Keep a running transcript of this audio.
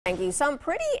Frankie, some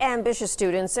pretty ambitious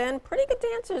students and pretty good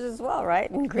dancers as well,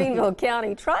 right? In Greenville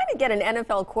County, trying to get an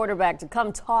NFL quarterback to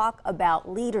come talk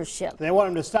about leadership. They want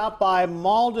him to stop by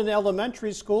Mauldin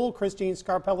Elementary School. Christine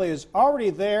Scarpelli is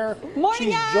already there. Morning,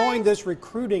 She's guys. joined this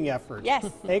recruiting effort.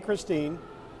 Yes. Hey, Christine.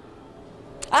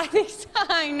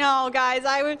 I know, guys.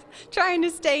 I was trying to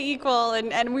stay equal,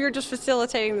 and we were just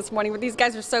facilitating this morning, but these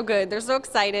guys are so good. They're so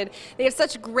excited. They have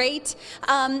such great,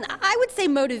 I would say,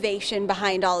 motivation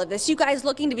behind all of this. You guys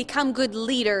looking to become good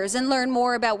leaders and learn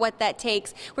more about what that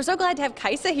takes. We're so glad to have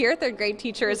Kaisa here, third grade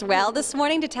teacher as well, this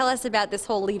morning to tell us about this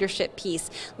whole leadership piece.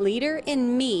 Leader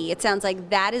in Me. It sounds like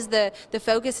that is the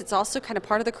focus. It's also kind of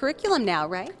part of the curriculum now,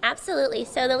 right? Absolutely.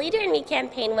 So the Leader in Me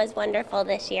campaign was wonderful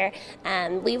this year.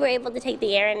 We were able to take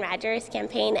the Aaron Rodgers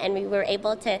campaign, and we were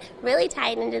able to really tie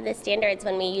it into the standards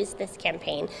when we used this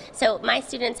campaign. So my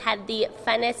students had the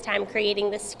funnest time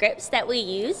creating the scripts that we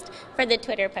used for the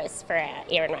Twitter posts for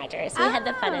Aaron Rodgers. We had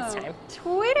the funnest time.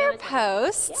 Twitter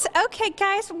posts. Yeah. Okay,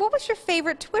 guys, what was your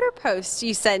favorite Twitter post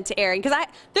you sent to Aaron? Because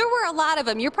there were a lot of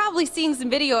them. You're probably seeing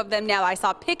some video of them now. I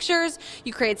saw pictures.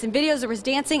 You created some videos. There was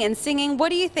dancing and singing. What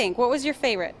do you think? What was your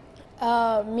favorite?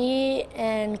 Me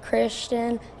and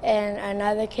Christian and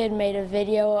another kid made a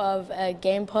video of a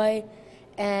gameplay,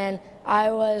 and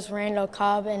I was Randall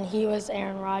Cobb and he was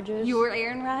Aaron Rodgers. You were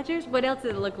Aaron Rodgers? What else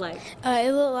did it look like?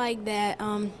 It looked like that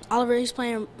Oliver is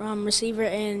playing receiver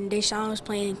and Deshaun was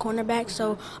playing cornerback.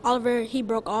 So Oliver, he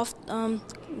broke off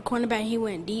cornerback, he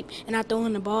went deep, and I threw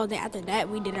in the ball. Then after that,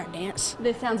 we did our dance.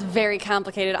 This sounds very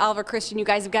complicated. Oliver, Christian, you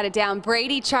guys have got it down.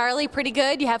 Brady, Charlie, pretty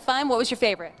good. You have fun. What was your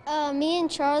favorite? Me and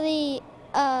Charlie,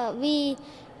 we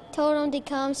told him to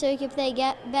come so we could play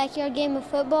a backyard game of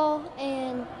football,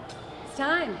 and it's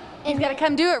time. He's got to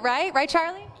come do it, right? Right,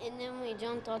 Charlie? And then we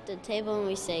jumped off the table and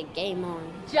we said, "Game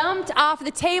on." Jumped off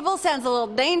the table. Sounds a little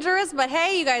dangerous, but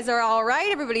hey, you guys are all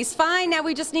right. Everybody's fine. Now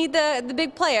we just need the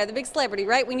big player, the big celebrity,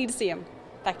 right? We need to see him.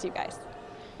 Back to you guys.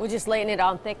 We're just laying it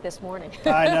on thick this morning.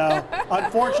 I know.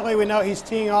 Unfortunately, we know he's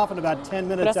teeing off in about 10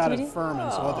 minutes out at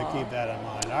Furman, so we'll have to keep that in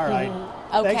mind. All right.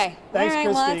 Okay. Thanks, all right,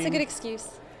 Christine. well, that's a good excuse.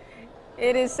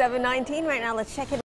 It is 7:19 right now. Let's check it.